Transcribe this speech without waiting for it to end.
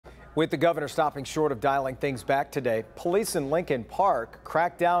With the governor stopping short of dialing things back today, police in Lincoln Park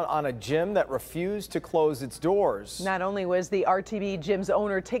cracked down on a gym that refused to close its doors. Not only was the RTB gym's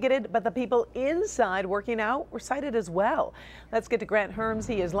owner ticketed, but the people inside working out were cited as well. Let's get to Grant Herms.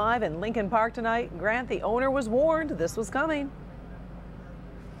 He is live in Lincoln Park tonight. Grant, the owner was warned this was coming.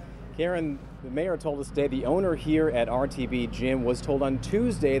 Karen, the mayor told us today the owner here at RTB Gym was told on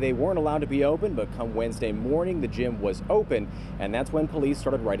Tuesday they weren't allowed to be open, but come Wednesday morning the gym was open, and that's when police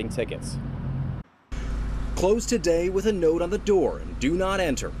started writing tickets. Closed today with a note on the door and do not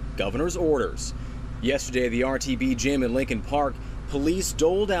enter, governor's orders. Yesterday at the RTB Gym in Lincoln Park, police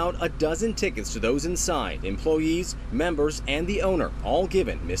doled out a dozen tickets to those inside, employees, members, and the owner, all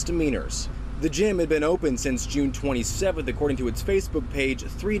given misdemeanors. The gym had been open since June 27th, according to its Facebook page,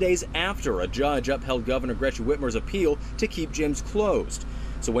 3 days after a judge upheld Governor Gretchen Whitmer's appeal to keep gyms closed.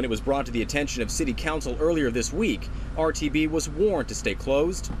 So when it was brought to the attention of City Council earlier this week, RTB was warned to stay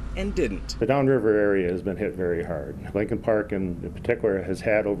closed and didn't. The downriver area has been hit very hard. Lincoln Park in particular has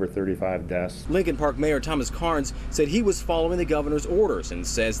had over 35 deaths. Lincoln Park Mayor Thomas Carnes said he was following the governor's orders and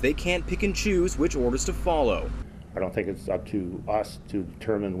says they can't pick and choose which orders to follow. I don't think it's up to us to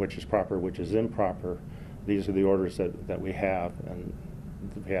determine which is proper, which is improper. These are the orders that we have, and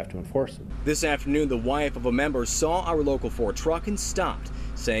we have to enforce them. This afternoon, the wife of a member saw our Local 4 truck and stopped,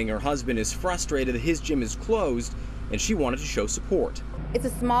 saying her husband is frustrated that his gym is closed and she wanted to show support. It's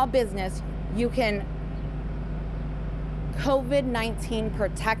a small business. You can COVID-19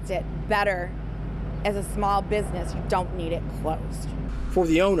 protect it better as a small business. You don't need it closed. For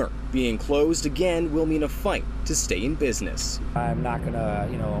the owner, being closed again will mean a fight to stay in business. I'm not going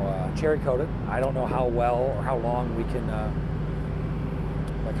to, cherry coat it. I don't know how well or how long we can,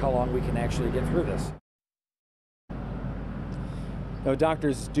 actually get through this. Now,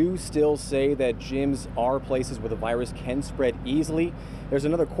 doctors do still say that gyms are places where the virus can spread easily. There's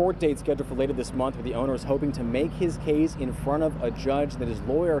another court date scheduled for later this month where the owner is hoping to make his case in front of a judge that his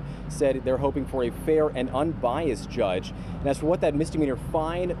lawyer said they're hoping for a fair and unbiased judge. And as for what that misdemeanor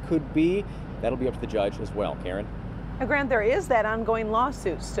fine could be, that'll be up to the judge as well. Karen? Now, Grant, there is that ongoing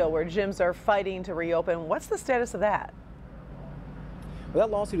lawsuit still where gyms are fighting to reopen. What's the status of that? Well,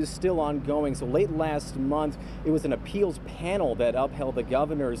 that lawsuit is still ongoing. So late last month, it was an appeals panel that upheld the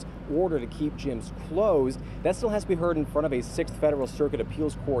governor's order to keep gyms closed. That still has to be heard in front of a 6th Federal Circuit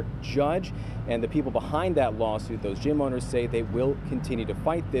Appeals Court judge. And the people behind that lawsuit, those gym owners, say they will continue to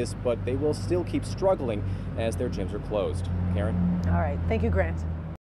fight this, but they will still keep struggling as their gyms are closed. Karen? All right. Thank you, Grant.